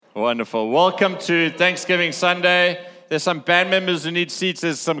Wonderful. Welcome to Thanksgiving Sunday. There's some band members who need seats.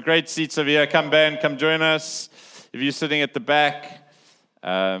 There's some great seats over here. Come band, come join us. If you're sitting at the back,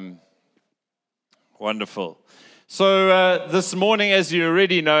 wonderful. So this morning, as you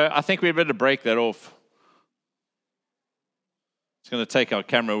already know, I think we better break that off. It's going to take our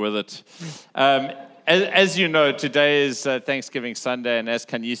camera with it. As you know, today is Thanksgiving Sunday, and as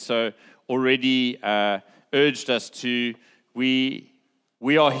Kanyiso already urged us to,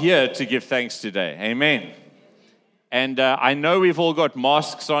 we are here to give thanks today. Amen. And I know we've all got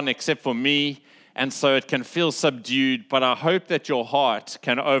masks on except for me, and so it can feel subdued, but I hope that your heart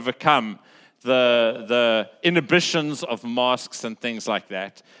can overcome the inhibitions of masks and things like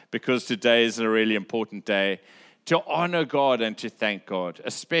that, because today is a really important day to honor God and to thank God,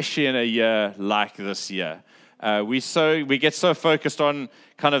 especially in a year like this year. We get so focused on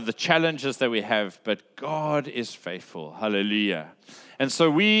kind of the challenges that we have, but God is faithful. Hallelujah. And so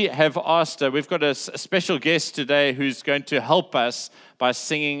we have asked, we've got a special guest today who's going to help us by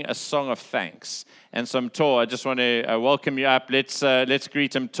singing a song of thanks. And so Mto, I just want to welcome you up. Let's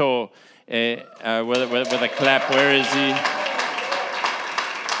greet him, Mto, with a clap. Where is he?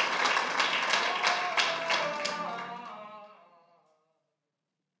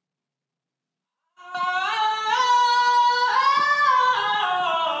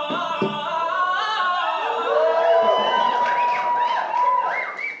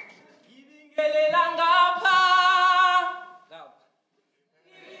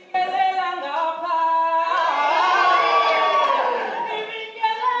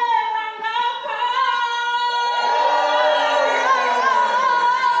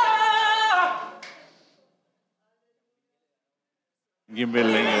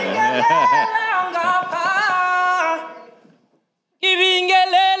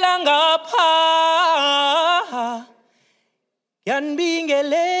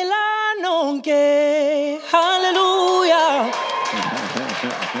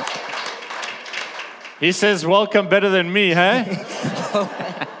 He says, welcome better than me, huh?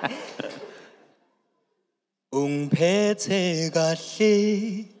 Ungiphethe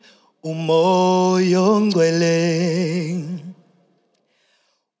kahle umoya ongcwele.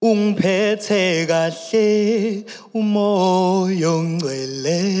 Ungiphethe kahle umoya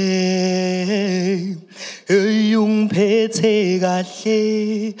ongcwele. Hey, ungiphethe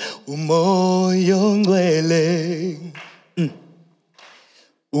kahle umoya ongcwele.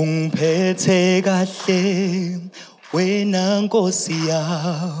 Ungiphethe kahle wena Nkosi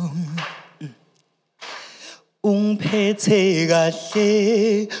yami. Ungiphethe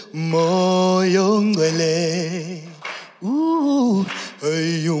kahle moya ongcwele.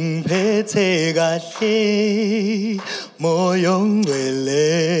 Hey, ungiphethe kahle moya ongcwele.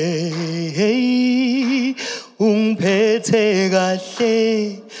 Hey, ungiphethe kahle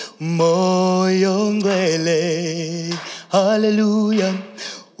moya ongcwele. Hallelujah.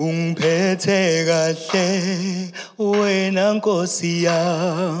 Ungiphethe kahle wena Nkosi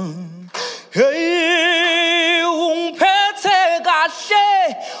yami. Hey, ungiphethe kahle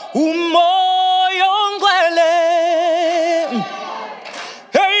umoya ongcwele.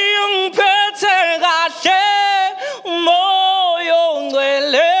 Hey, ungiphethe kahle umoya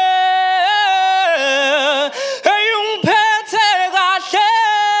ongcwele. Hey, ungiphethe kahle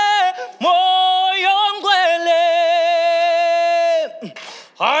moya ongcwele.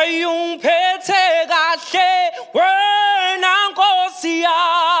 Ay, ungiphethe kahle wena Nkosi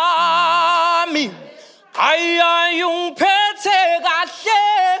yami. Ay, ungiphethe kahle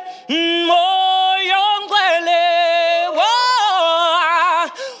moya ongcwele.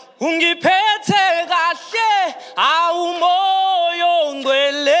 Ungiphethe kahle awumoya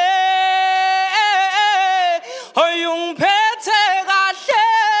ongcwele. Ay, ungiphethe kahle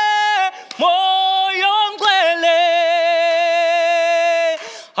moya ongcwele.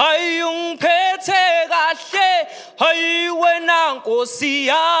 Ay, ungiphethe kahle, ay wena Nkosi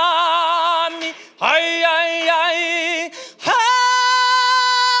yami. Ay, ay, ay.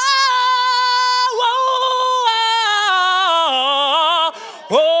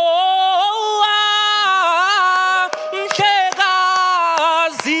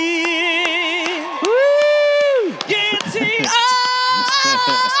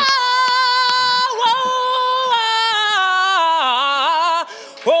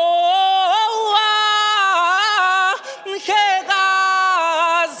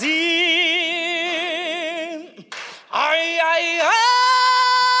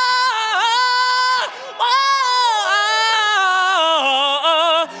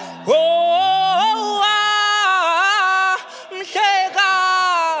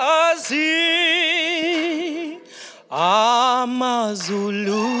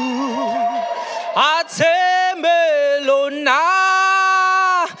 Amazulu Atembelo na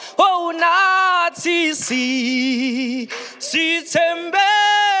oh nathi si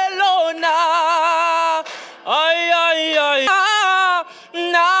tembelo na ay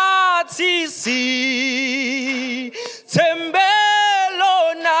nathi si tembelo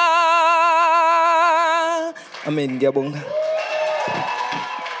na. Amen. Ngiyabonga.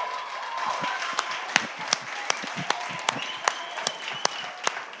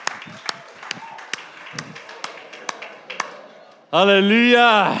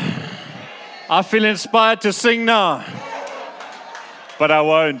 Hallelujah. I feel inspired to sing now, but I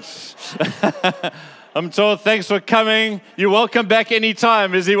won't. I'm told, thanks for coming. You're welcome back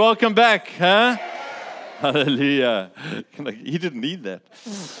anytime. Is he welcome back? Huh? Hallelujah. He didn't need that.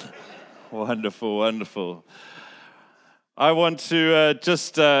 Wonderful, wonderful. I want to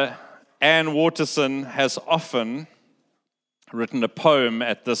Anne Waterson has often written a poem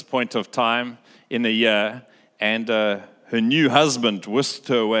at this point of time in a year, and her new husband whisked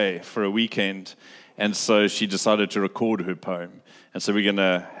her away for a weekend, and so she decided to record her poem. And so we're going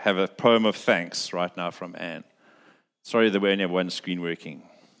to have a poem of thanks right now from Anne. Sorry that we only have one screen working.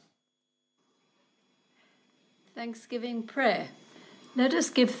 Thanksgiving prayer. Let us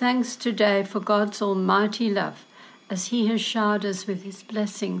give thanks today for God's almighty love, as he has showered us with his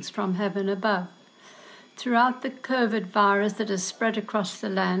blessings from heaven above. Throughout the COVID virus that has spread across the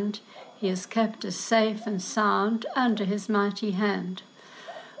land, he has kept us safe and sound under his mighty hand.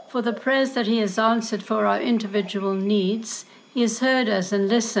 For the prayers that he has answered for our individual needs, he has heard us and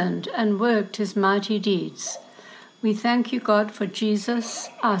listened and worked his mighty deeds. We thank you, God, for Jesus,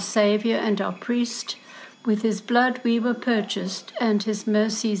 our Savior and our priest. With his blood we were purchased, and his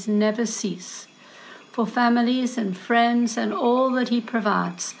mercies never cease. For families and friends and all that he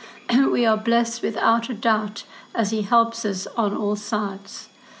provides, we are blessed without a doubt as he helps us on all sides.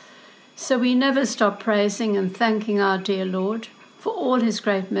 So we never stop praising and thanking our dear Lord for all his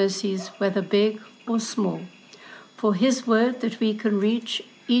great mercies, whether big or small. For his word that we can read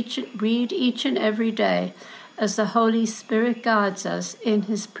each and every day as the Holy Spirit guides us in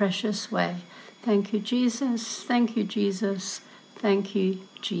his precious way. Thank you, Jesus. Thank you, Jesus. Thank you,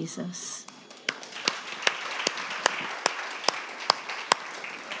 Jesus.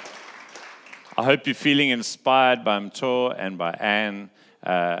 I hope you're feeling inspired by Mto and by Anne.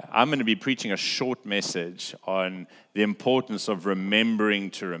 I'm going to be preaching a short message on the importance of remembering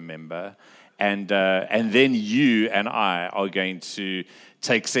to remember. And then you and I are going to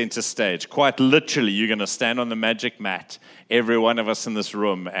take center stage. Quite literally, you're going to stand on the magic mat, every one of us in this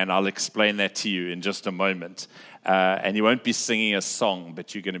room, and I'll explain that to you in just a moment. And you won't be singing a song,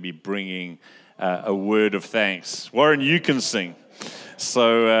 but you're going to be bringing a word of thanks. Warren, you can sing.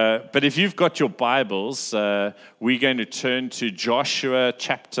 So, but if you've got your Bibles, we're going to turn to Joshua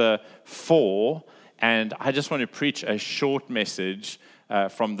chapter 4, and I just want to preach a short message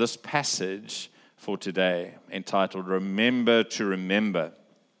from this passage for today, entitled Remember to Remember.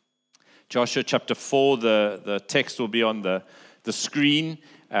 Joshua chapter 4, the text will be on the screen,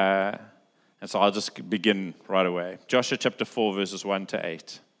 and so I'll just begin right away. Joshua chapter 4, verses 1 to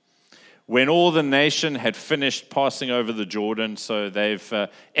 8. When all the nation had finished passing over the Jordan, so they've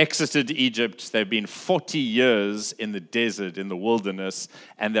exited Egypt, they've been 40 years in the desert, in the wilderness,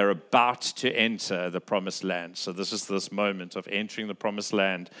 and they're about to enter the promised land. So this is this moment of entering the promised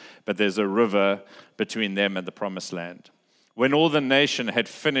land, but there's a river between them and the promised land. When all the nation had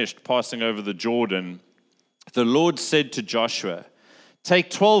finished passing over the Jordan, the Lord said to Joshua, "Take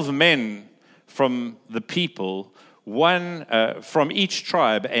 12 men from the people, one from each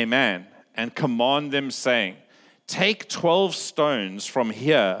tribe, a man, and command them, saying, take 12 stones from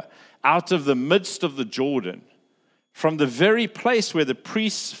here, out of the midst of the Jordan, from the very place where the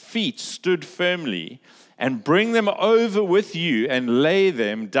priest's feet stood firmly, and bring them over with you and lay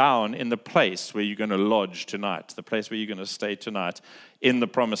them down in the place where you're going to lodge tonight, the place where you're going to stay tonight in the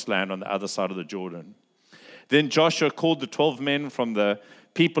promised land on the other side of the Jordan." Then Joshua called the 12 men from the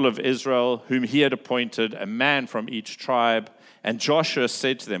people of Israel, whom he had appointed, a man from each tribe. And Joshua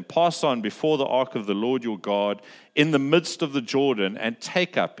said to them, "Pass on before the ark of the Lord your God in the midst of the Jordan, and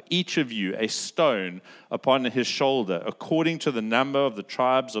take up each of you a stone upon his shoulder, according to the number of the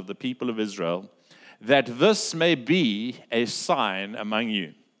tribes of the people of Israel, that this may be a sign among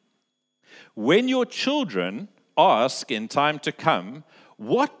you. When your children ask in time to come,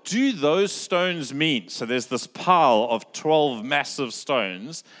 what do those stones mean?" So there's this pile of 12 massive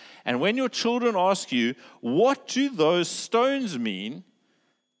stones. "And when your children ask you, what do those stones mean?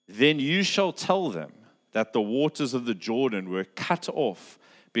 Then you shall tell them that the waters of the Jordan were cut off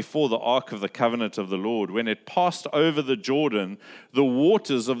before the ark of the covenant of the Lord. When it passed over the Jordan, the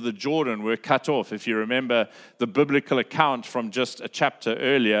waters of the Jordan were cut off. If you remember the biblical account from just a chapter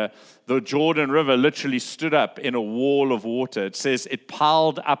earlier, the Jordan River literally stood up in a wall of water. It says it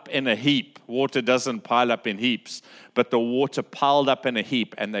piled up in a heap. Water doesn't pile up in heaps, but the water piled up in a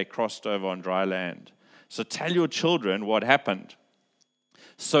heap, and they crossed over on dry land. So tell your children what happened.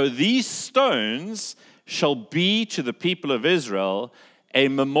 So these stones shall be to the people of Israel a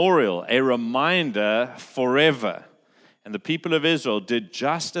memorial, a reminder forever. And the people of Israel did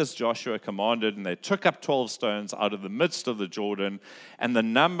just as Joshua commanded, and they took up 12 stones out of the midst of the Jordan, and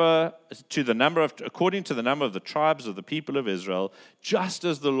according to the number of the tribes of the people of Israel, just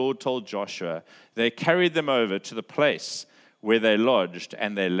as the Lord told Joshua, they carried them over to the place where they lodged,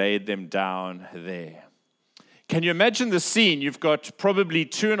 and they laid them down there. Can you imagine the scene? You've got probably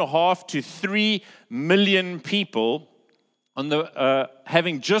 2.5 to 3 million people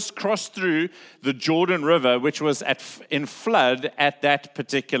having just crossed through the Jordan River, which was in flood at that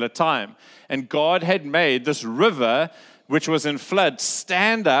particular time. And God had made this river, which was in flood,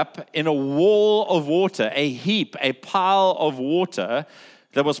 stand up in a wall of water, a heap, a pile of water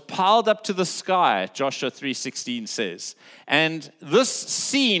that was piled up to the sky, Joshua 3:16 says. And this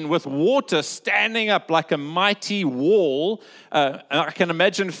scene with water standing up like a mighty wall, I can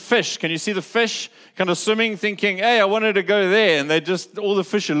imagine fish. Can you see the fish kind of swimming, thinking, hey, I wanted to go there. And all the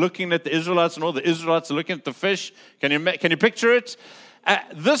fish are looking at the Israelites, and all the Israelites are looking at the fish. Can you picture it?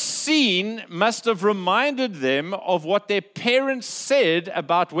 This scene must have reminded them of what their parents said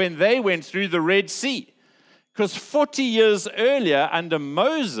about when they went through the Red Sea. Because 40 years earlier, under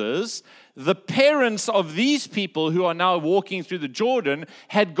Moses, the parents of these people who are now walking through the Jordan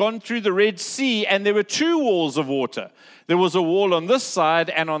had gone through the Red Sea, and there were 2 walls of water. There was a wall on this side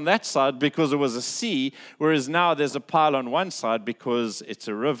and on that side because it was a sea, whereas now there's a pile on one side because it's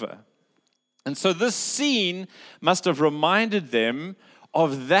a river. And so this scene must have reminded them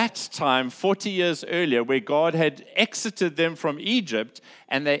of that time 40 years earlier where God had exited them from Egypt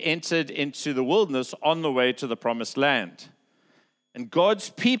and they entered into the wilderness on the way to the promised land. And God's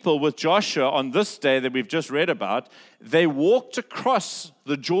people with Joshua on this day that we've just read about, they walked across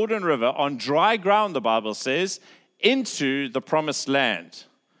the Jordan River on dry ground, the Bible says, into the promised land.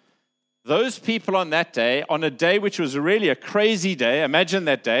 Those people on that day, on a day which was really a crazy day, imagine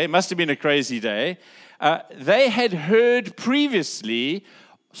that day, it must have been a crazy day, they had heard previously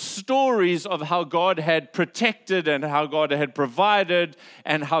stories of how God had protected and how God had provided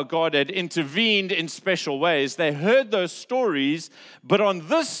and how God had intervened in special ways. They heard those stories, but on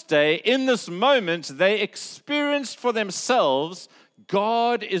this day, in this moment, they experienced for themselves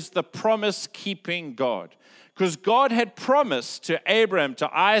God is the promise-keeping God. Because God had promised to Abraham, to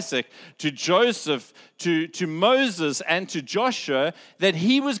Isaac, to Joseph, to Moses, and to Joshua that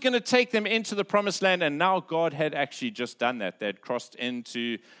he was going to take them into the promised land. And now God had actually just done that. They had crossed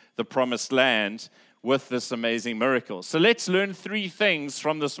into the promised land with this amazing miracle. So let's learn 3 things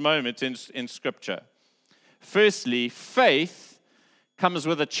from this moment in Scripture. Firstly, faith comes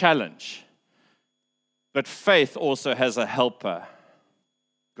with a challenge. But faith also has a helper,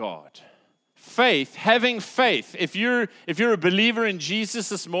 God. Faith, having faith. If you're a believer in Jesus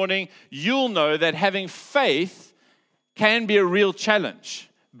this morning, you'll know that having faith can be a real challenge.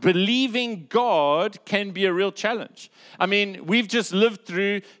 Believing God can be a real challenge. I mean, we've just lived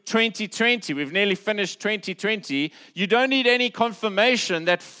through 2020. We've nearly finished 2020. You don't need any confirmation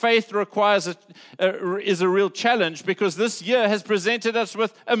that faith is a real challenge, because this year has presented us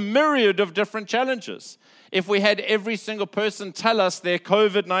with a myriad of different challenges. If we had every single person tell us their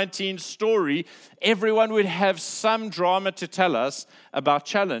COVID-19 story, everyone would have some drama to tell us about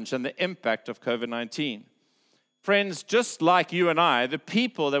challenge and the impact of COVID-19. Friends, just like you and I, the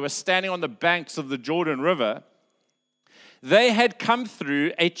people that were standing on the banks of the Jordan River, they had come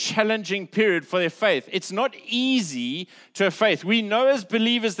through a challenging period for their faith. It's not easy to have faith. We know as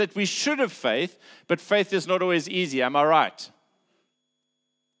believers that we should have faith, but faith is not always easy. Am I right?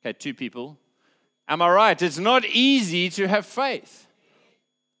 Okay, 2 people. Am I right? It's not easy to have faith.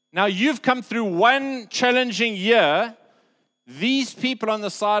 Now, you've come through one challenging year. These people on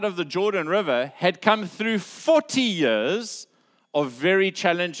the side of the Jordan River had come through 40 years of very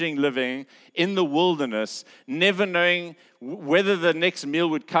challenging living in the wilderness, never knowing whether the next meal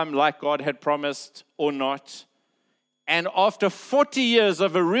would come like God had promised or not. And after 40 years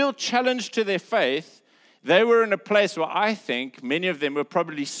of a real challenge to their faith, they were in a place where I think many of them were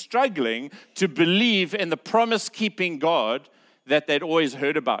probably struggling to believe in the promise-keeping God that they'd always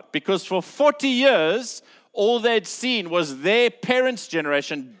heard about. Because for 40 years, all they'd seen was their parents'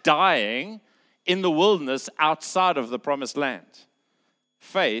 generation dying in the wilderness outside of the promised land.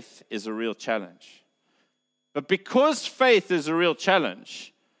 faith is a real challenge. But because faith is a real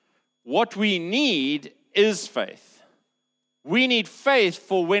challenge, what we need is faith. We need faith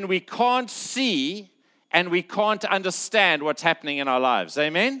for when we can't see and we can't understand what's happening in our lives.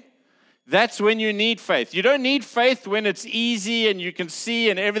 Amen? That's when you need faith. You don't need faith when it's easy and you can see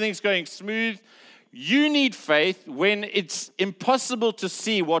and everything's going smooth. You need faith when it's impossible to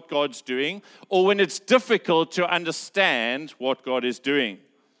see what God's doing or when it's difficult to understand what God is doing.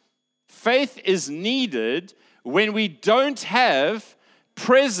 Faith is needed when we don't have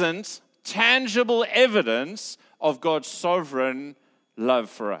present, tangible evidence of God's sovereign love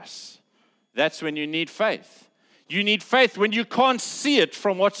for us. That's when you need faith. You need faith when you can't see it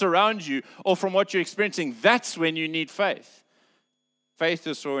from what's around you or from what you're experiencing. That's when you need faith. Faith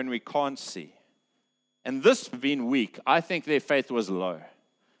is for when we can't see. And this being weak, I think their faith was low.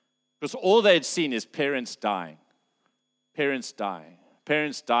 Because all they'd seen is parents dying. Parents dying.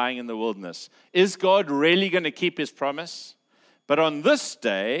 Parents dying in the wilderness. Is God really going to keep his promise? But on this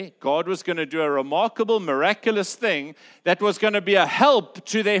day, God was going to do a remarkable, miraculous thing that was going to be a help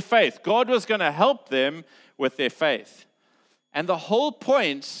to their faith. God was going to help them with their faith. And the whole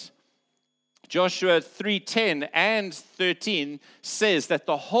point, Joshua 3:10 and 13 says that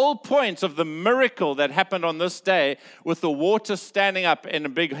the whole point of the miracle that happened on this day with the water standing up in a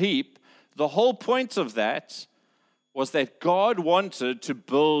big heap, the whole point of that was that God wanted to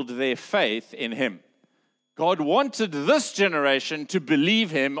build their faith in him. God wanted this generation to believe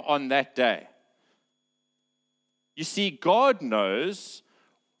him on that day. You see, God knows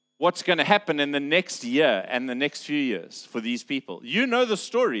what's going to happen in the next year and the next few years for these people. You know the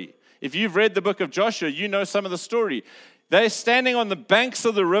story. If you've read the book of Joshua, you know some of the story. They're standing on the banks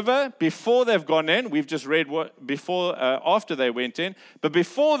of the river before they've gone in. We've just read after they went in. But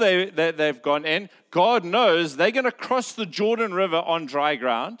before they've gone in, God knows they're going to cross the Jordan River on dry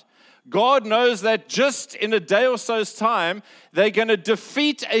ground. God knows that just in a day or so's time, they're going to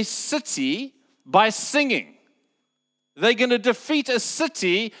defeat a city by singing. They're going to defeat a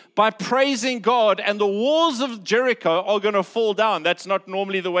city by praising God, and the walls of Jericho are going to fall down. That's not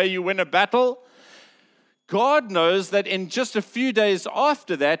normally the way you win a battle. God knows that in just a few days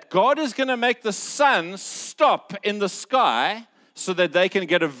after that, God is going to make the sun stop in the sky so that they can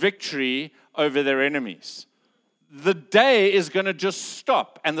get a victory over their enemies. The day is going to just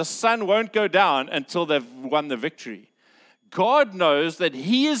stop, and the sun won't go down until they've won the victory. God knows that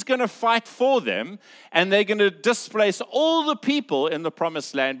he is going to fight for them, and they're going to displace all the people in the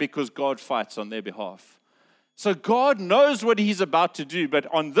promised land because God fights on their behalf. So God knows what he's about to do, but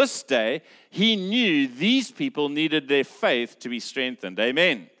on this day, he knew these people needed their faith to be strengthened.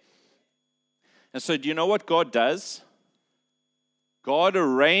 Amen. And so do you know what God does? God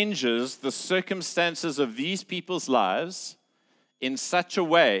arranges the circumstances of these people's lives in such a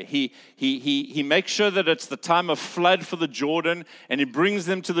way. He makes sure that it's the time of flood for the Jordan, and he brings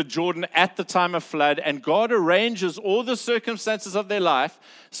them to the Jordan at the time of flood, and God arranges all the circumstances of their life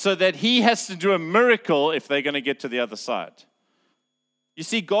so that he has to do a miracle if they're going to get to the other side. You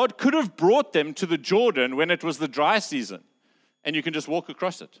see, God could have brought them to the Jordan when it was the dry season, and you can just walk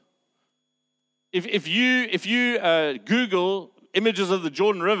across it. If you Google images of the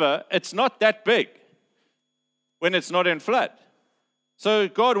Jordan River, it's not that big when it's not in flood. So,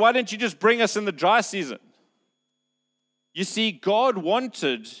 God, why didn't you just bring us in the dry season? You see, God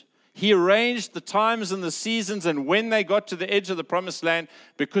he arranged the times and the seasons and when they got to the edge of the promised land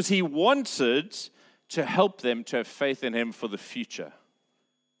because he wanted to help them to have faith in him for the future.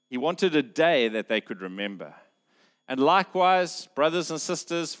 He wanted a day that they could remember. And likewise, brothers and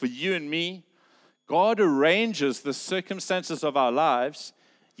sisters, for you and me, God arranges the circumstances of our lives,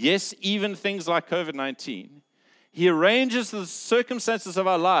 yes, even things like COVID-19. He arranges the circumstances of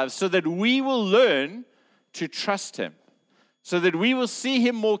our lives so that we will learn to trust him, so that we will see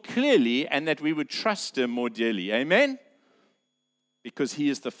him more clearly and that we would trust him more dearly. Amen? Because he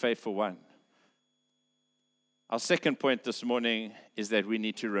is the faithful one. Our second point this morning is that we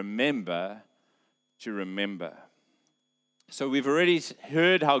need to remember to remember. So we've already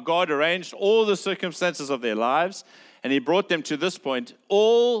heard how God arranged all the circumstances of their lives, and he brought them to this point,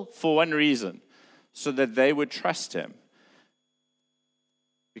 all for one reason, so that they would trust him.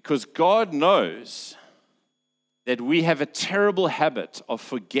 Because God knows that we have a terrible habit of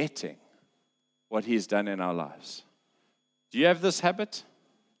forgetting what he's done in our lives. Do you have this habit?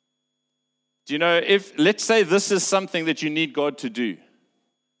 Do you know, let's say this is something that you need God to do.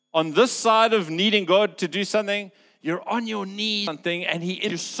 On this side of needing God to do something, you're on your knees, something, and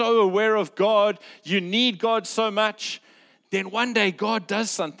you're so aware of God, you need God so much. Then one day God does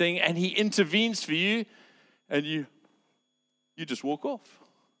something and he intervenes for you, and you just walk off.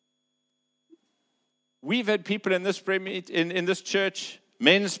 We've had people in this in this church,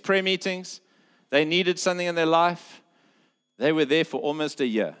 men's prayer meetings. They needed something in their life. They were there for almost a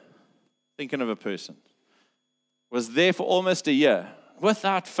year. Thinking of a person. Was there for almost a year,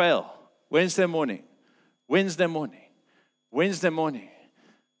 without fail. Wednesday morning.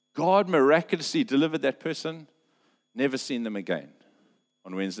 God miraculously delivered that person. Never seen them again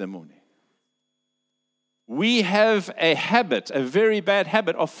on Wednesday morning. We have a habit, a very bad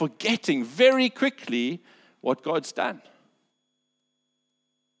habit, of forgetting very quickly what God's done.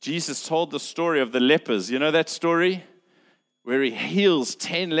 Jesus told the story of the lepers. You know that story? Where he heals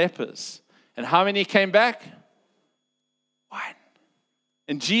 10 lepers. And how many came back? 1.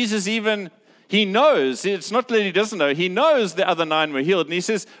 And Jesus he knows, it's not that he doesn't know, he knows the other 9 were healed. And he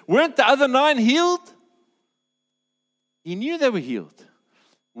says, weren't the other 9 healed? He knew they were healed.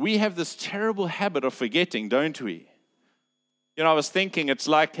 We have this terrible habit of forgetting, don't we? You know, I was thinking, it's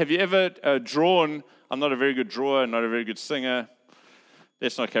like, have you ever drawn? I'm not a very good drawer, not a very good singer.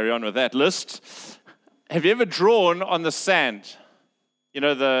 Let's not carry on with that list. Have you ever drawn on the sand? You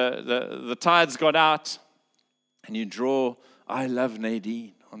know, the tide's got out, and you draw, I love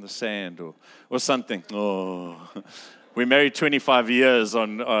Nadine on the sand, or something. Oh, we married 25 years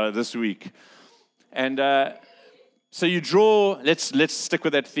on this week. And so you draw, let's stick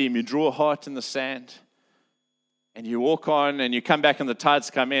with that theme. You draw a heart in the sand, and you walk on, and you come back, and the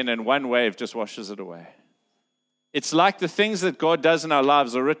tides come in, and one wave just washes it away. It's like the things that God does in our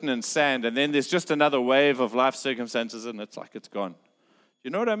lives are written in sand, and then there's just another wave of life circumstances, and it's like it's gone.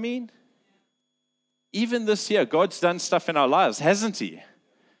 You know what I mean? Even this year, God's done stuff in our lives, hasn't He?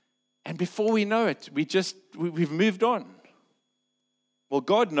 And before we know it, we've moved on. Well,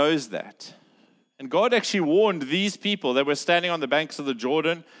 God knows that. And God actually warned these people that were standing on the banks of the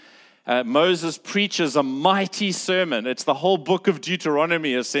Jordan. Moses preaches a mighty sermon. It's the whole book of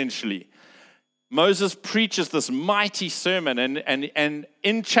Deuteronomy, essentially. Moses preaches this mighty sermon. And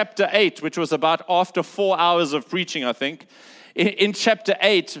in chapter 8, which was about after 4 hours of preaching, I think, in chapter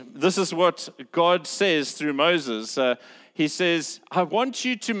 8, this is what God says through Moses. He says, I want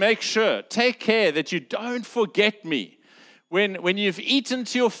you to make sure, take care that you don't forget me. When you've eaten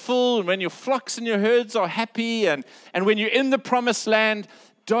to your full, and when your flocks and your herds are happy, and when you're in the promised land,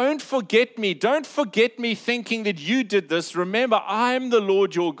 don't forget me. Don't forget me thinking that you did this. Remember, I'm the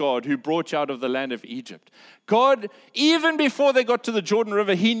Lord your God who brought you out of the land of Egypt. God, even before they got to the Jordan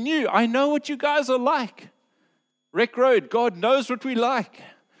River, He knew, I know what you guys are like. Rec Road, God knows what we like.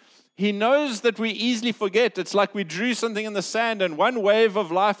 He knows that we easily forget. It's like we drew something in the sand and one wave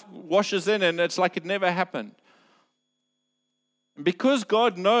of life washes in and it's like it never happened. And because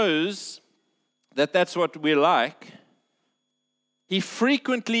God knows that that's what we're like, He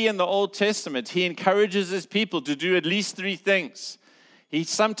frequently in the Old Testament, He encourages His people to do at least 3 things. He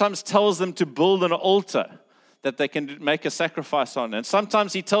sometimes tells them to build an altar that they can make a sacrifice on. And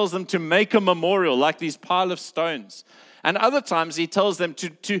sometimes He tells them to make a memorial, like these pile of stones. And other times He tells them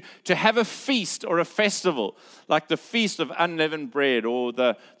to have a feast or a festival, like the Feast of Unleavened Bread or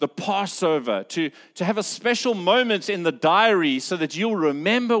the Passover, to have a special moment in the diary so that you'll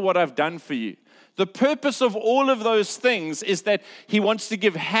remember what I've done for you. The purpose of all of those things is that He wants to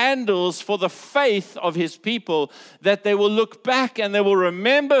give handles for the faith of His people, that they will look back and they will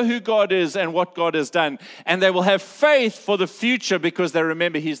remember who God is and what God has done. And they will have faith for the future because they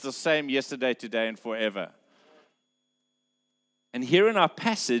remember He's the same yesterday, today, and forever. And here in our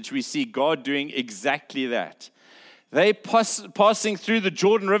passage, we see God doing exactly that. They passing through the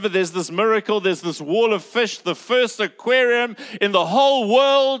Jordan River, there's this miracle, there's this wall of fish, the first aquarium in the whole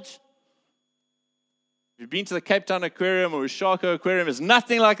world. If you've been to the Cape Town Aquarium or Ushaka Aquarium, it's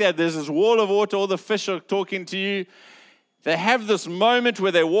nothing like that. There's this wall of water, all the fish are talking to you. They have this moment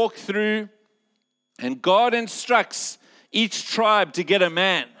where they walk through, and God instructs each tribe to get a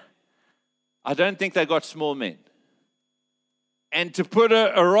man. I don't think they got small men. And to put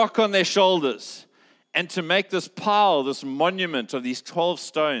a rock on their shoulders, and to make this pile, this monument of these 12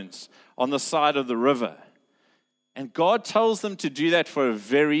 stones on the side of the river. And God tells them to do that for a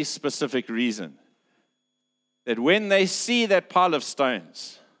very specific reason. That when they see that pile of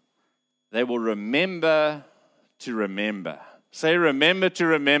stones, they will remember to remember. Say, remember to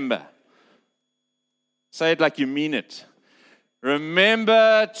remember. Say it like you mean it.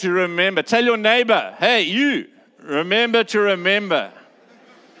 Remember to remember. Tell your neighbor, hey, you, remember to remember.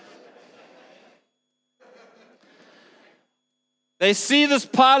 They see this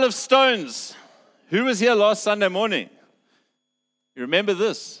pile of stones. Who was here last Sunday morning? You remember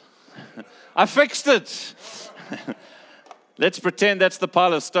this? I fixed it. Let's pretend that's the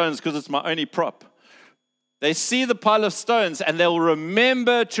pile of stones because it's my only prop. They see the pile of stones and they'll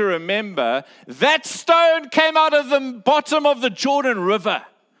remember to remember that stone came out of the bottom of the Jordan River.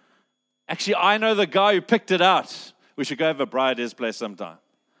 Actually, I know the guy who picked it out. We should go have a bride at his place sometime,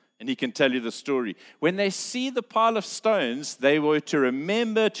 and he can tell you the story. When they see the pile of stones, they were to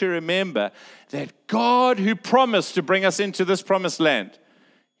remember that God who promised to bring us into this promised land,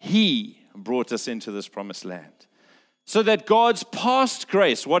 He brought us into this promised land. So that God's past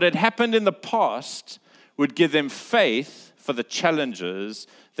grace, what had happened in the past, would give them faith for the challenges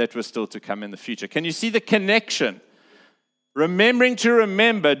that were still to come in the future. Can you see the connection? Remembering to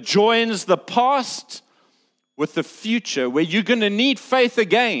remember joins the past with the future, where you're going to need faith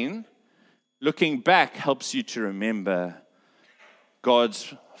again. Looking back helps you to remember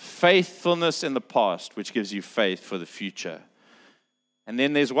God's faithfulness in the past, which gives you faith for the future. And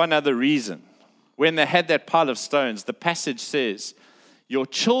then there's one other reason. When they had that pile of stones, the passage says, your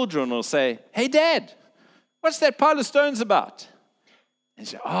children will say, "Hey, Dad, what's that pile of stones about?" And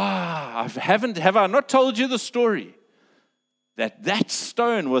you say, have I not told you the story? That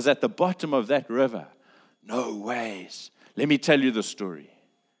stone was at the bottom of that river. No ways. Let me tell you the story.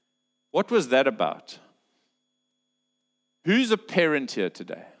 What was that about? Who's a parent here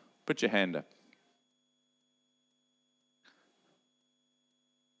today? Put your hand up.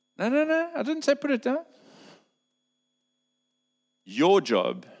 No. I didn't say put it down. Your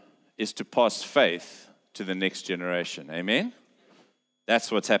job is to pass faith to the next generation. Amen?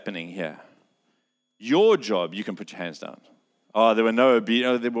 That's what's happening here. Your job, you can put your hands down. There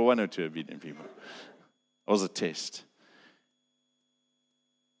were one or two obedient people. It was a test.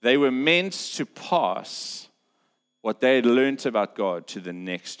 They were meant to pass what they had learned about God to the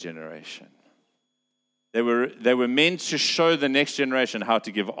next generation. They were meant to show the next generation how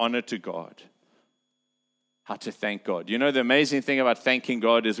to give honor to God, how to thank God. You know, the amazing thing about thanking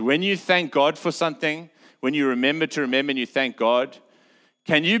God is when you thank God for something, when you remember and you thank God,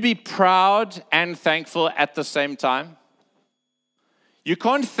 can you be proud and thankful at the same time? You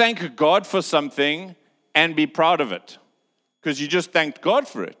can't thank God for something and be proud of it because you just thanked God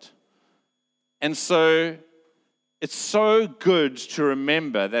for it. And so it's so good to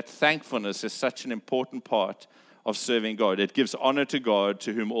remember that thankfulness is such an important part of serving God. It gives honor to God,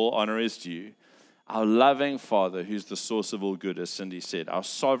 to whom all honor is due. Our loving Father, who's the source of all good, as Cindy said. Our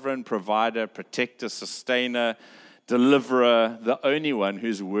sovereign provider, protector, sustainer, deliverer, the only one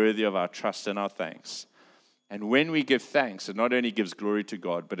who's worthy of our trust and our thanks. And when we give thanks, it not only gives glory to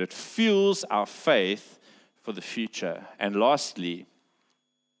God, but it fuels our faith for the future. And lastly,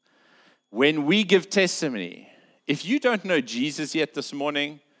 when we give testimony, if you don't know Jesus yet this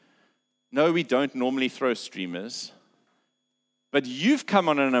morning, no, we don't normally throw streamers, but you've come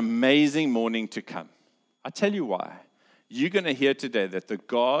on an amazing morning to come. I'll tell you why. You're going to hear today that the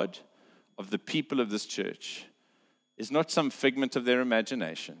God of the people of this church is not some figment of their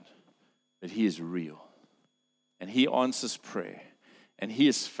imagination, but He is real. And He answers prayer. And He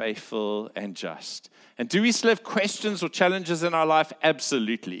is faithful and just. And do we still have questions or challenges in our life?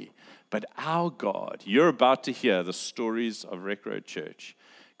 Absolutely. But our God, you're about to hear the stories of Rec Road Church,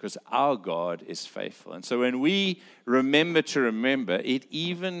 because our God is faithful. And so when we remember to remember, it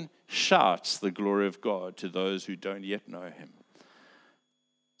even shouts the glory of God to those who don't yet know Him.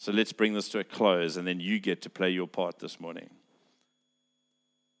 So let's bring this to a close, and then you get to play your part this morning.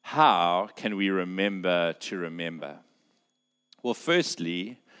 How can we remember to remember? Well,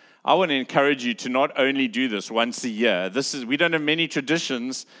 firstly, I want to encourage you to not only do this once a year. We don't have many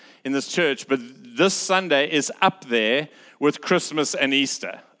traditions in this church, but this Sunday is up there with Christmas and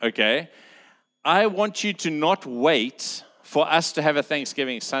Easter, okay? I want you to not wait for us to have a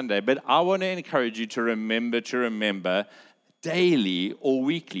Thanksgiving Sunday, but I want to encourage you to remember daily or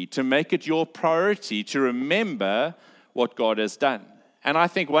weekly, to make it your priority to remember what God has done. And I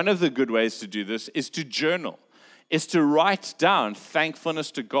think one of the good ways to do this is to journal, is to write down thankfulness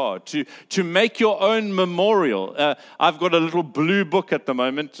to God, to make your own memorial. I've got a little blue book at the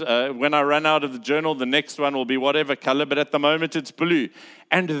moment. When I run out of the journal, the next one will be whatever color, but at the moment it's blue.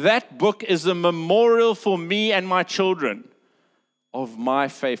 And that book is a memorial for me and my children of my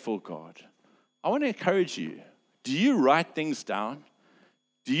faithful God. I want to encourage you. Do you write things down?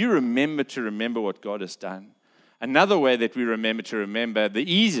 Do you remember to remember what God has done? Another way that we remember to remember,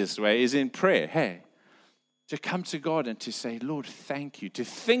 the easiest way, is in prayer. Hey, to come to God and to say, Lord, thank you, to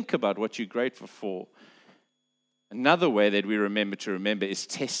think about what you're grateful for. Another way that we remember to remember is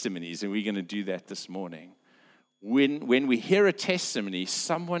testimonies, and we're going to do that this morning. When we hear a testimony,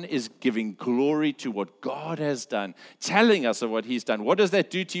 someone is giving glory to what God has done, telling us of what He's done. What does that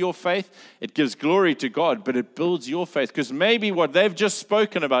do to your faith? It gives glory to God, but it builds your faith, because maybe what they've just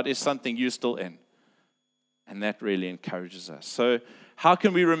spoken about is something you're still in. And that really encourages us. So how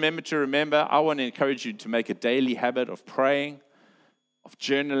can we remember to remember? I want to encourage you to make a daily habit of praying, of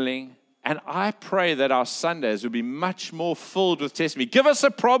journaling. And I pray that our Sundays will be much more filled with testimony. Give us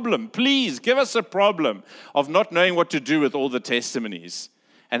a problem, please. Give us a problem of not knowing what to do with all the testimonies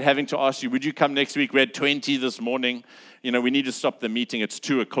and having to ask you, would you come next week? We had 20 this morning. We need to stop the meeting. It's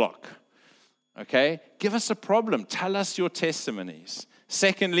 2:00. Okay? Give us a problem. Tell us your testimonies.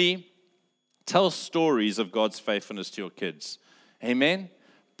 Secondly, tell stories of God's faithfulness to your kids. Amen?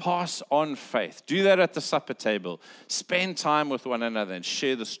 Pass on faith. Do that at the supper table. Spend time with one another and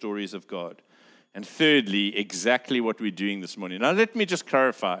share the stories of God. And thirdly, exactly what we're doing this morning. Now, let me just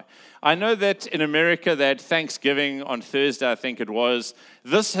clarify. I know that in America they had Thanksgiving on Thursday, I think it was.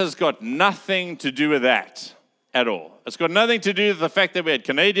 This has got nothing to do with that at all. It's got nothing to do with the fact that we had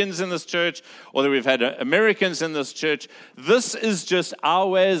Canadians in this church or that we've had Americans in this church. This is just our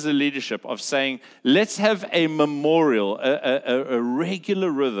way as a leadership of saying, let's have a memorial, a regular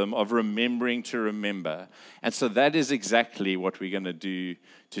rhythm of remembering to remember. And so that is exactly what we're going to do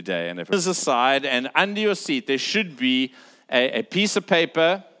today. And if there's a side and under your seat, there should be a piece of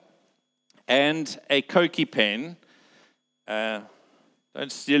paper and a Koki pen. Don't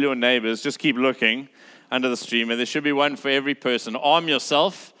steal your neighbors, just keep looking under the stream, and there should be one for every person. Arm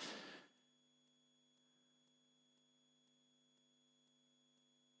yourself.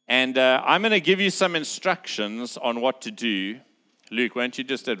 And I'm going to give you some instructions on what to do. Luke, won't you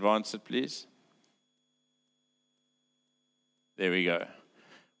just advance it, please? There we go.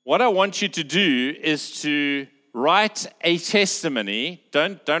 What I want you to do is to write a testimony.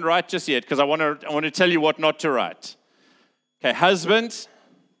 Don't write just yet, because I want to tell you what not to write. Okay, husband,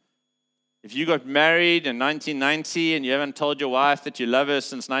 if you got married in 1990 and you haven't told your wife that you love her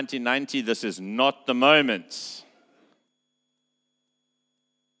since 1990, this is not the moment.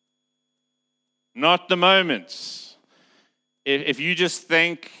 Not the moment. If you just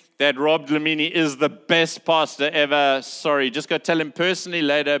think that Rob Lamini is the best pastor ever, sorry, just go tell him personally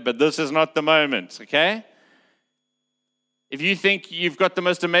later, but this is not the moment, okay? If you think you've got the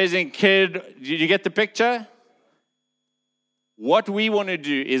most amazing kid, did you get the picture? What we want to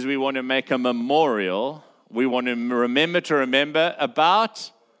do is we want to make a memorial. We want to remember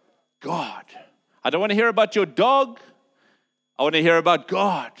about God. I don't want to hear about your dog. I want to hear about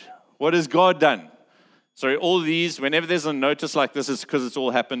God. What has God done? Sorry, all these, whenever there's a notice like this, it's because it's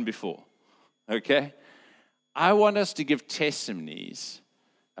all happened before. Okay? I want us to give testimonies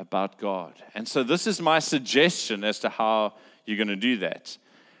about God. And so this is my suggestion as to how you're going to do that.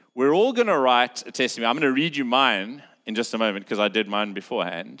 We're all going to write a testimony. I'm going to read you mine in just a moment because I did mine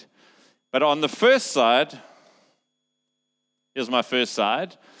beforehand. But on the first side, here's my first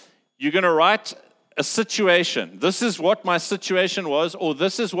side, you're going to write a situation. This is what my situation was, or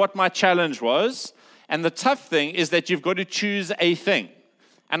this is what my challenge was. And the tough thing is that you've got to choose a thing.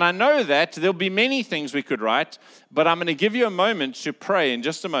 And I know that there'll be many things we could write, but I'm going to give you a moment to pray in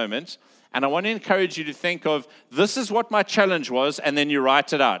just a moment. And I want to encourage you to think of, this is what my challenge was, and then you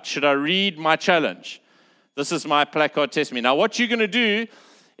write it out. Should I read my challenge? This is my placard testimony. Now, what you're going to do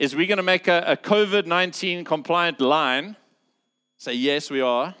is we're going to make a COVID-19 compliant line. Say, yes, we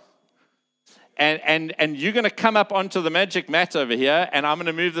are. And you're going to come up onto the magic mat over here, and I'm going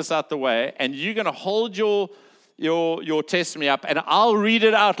to move this out the way, and you're going to hold your testimony up, and I'll read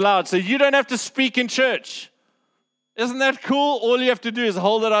it out loud, so you don't have to speak in church. Isn't that cool? All you have to do is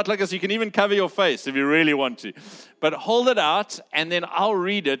hold it out like this. You can even cover your face if you really want to. But hold it out, and then I'll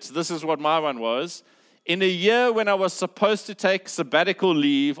read it. This is what my one was. In a year when I was supposed to take sabbatical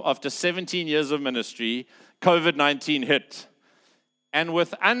leave after 17 years of ministry, COVID-19 hit. And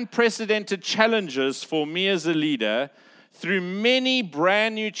with unprecedented challenges for me as a leader, through many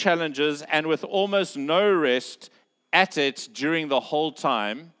brand new challenges and with almost no rest at it during the whole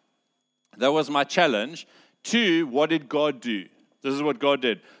time, that was my challenge. 2, what did God do? This is what God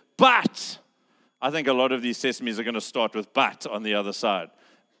did. But, I think a lot of these testimonies are going to start with but on the other side.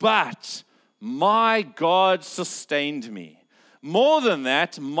 But, my God sustained me. More than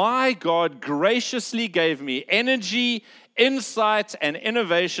that, my God graciously gave me energy, insight, and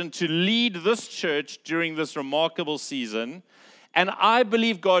innovation to lead this church during this remarkable season. And I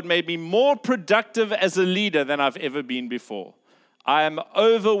believe God made me more productive as a leader than I've ever been before. I am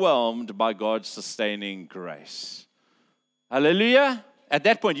overwhelmed by God's sustaining grace. Hallelujah. At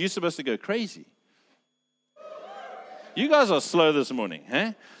that point, you're supposed to go crazy. You guys are slow this morning,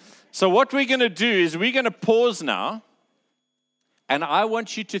 huh? So what we're going to do is we're going to pause now, and I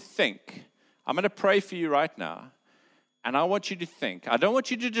want you to think. I'm going to pray for you right now, and I want you to think. I don't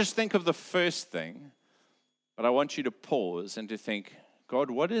want you to just think of the first thing, but I want you to pause and to think,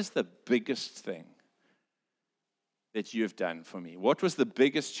 God, what is the biggest thing that you have done for me? What was the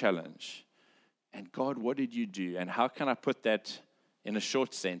biggest challenge? And God, what did you do? And how can I put that in a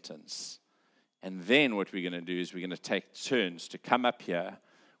short sentence? And then what we're going to do is we're going to take turns to come up here.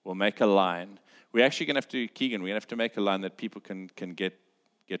 We'll make a line. We're actually going to have to, Keegan, we're going to have to make a line that people can get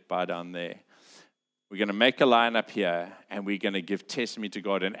by down there. We're going to make a line up here, and we're going to give testimony to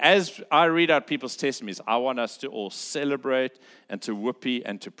God. And as I read out people's testimonies, I want us to all celebrate and to whoopee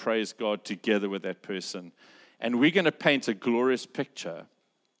and to praise God together with that person. And we're going to paint a glorious picture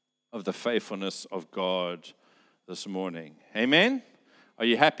of the faithfulness of God this morning. Amen? Are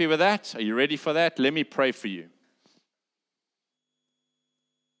you happy with that? Are you ready for that? Let me pray for you.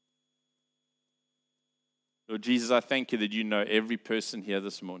 Lord Jesus, I thank you that you know every person here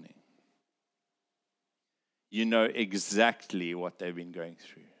this morning. You know exactly what they've been going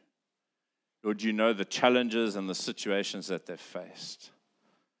through. Lord, you know the challenges and the situations that they've faced.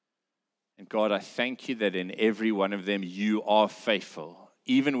 And God, I thank you that in every one of them you are faithful.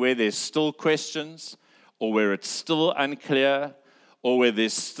 Even where there's still questions, or where it's still unclear, or where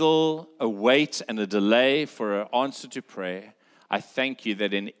there's still a wait and a delay for an answer to prayer, I thank you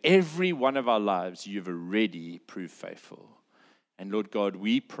that in every one of our lives you've already proved faithful. And Lord God,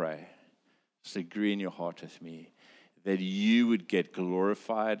 we pray, just agree in your heart with me, that you would get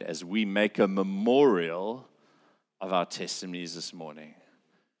glorified as we make a memorial of our testimonies this morning.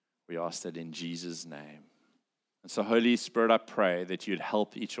 We ask that in Jesus' name. And so, Holy Spirit, I pray that you'd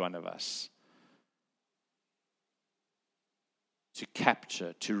help each one of us to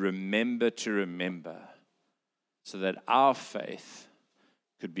capture, to remember, so that our faith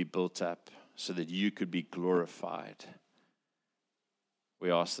could be built up, so that you could be glorified.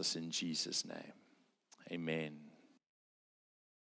 We ask this in Jesus' name. Amen.